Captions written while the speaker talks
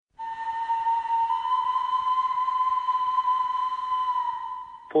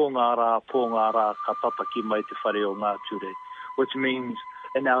Ponga Ra, ka tata ki mai te whare o ngā ture, which means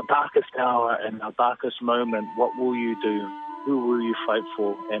in our darkest hour, in our darkest moment, what will you do? Who will you fight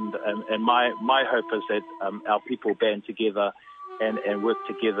for? And my hope is that our people band together and work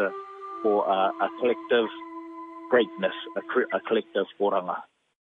together for a collective greatness, a collective oranga.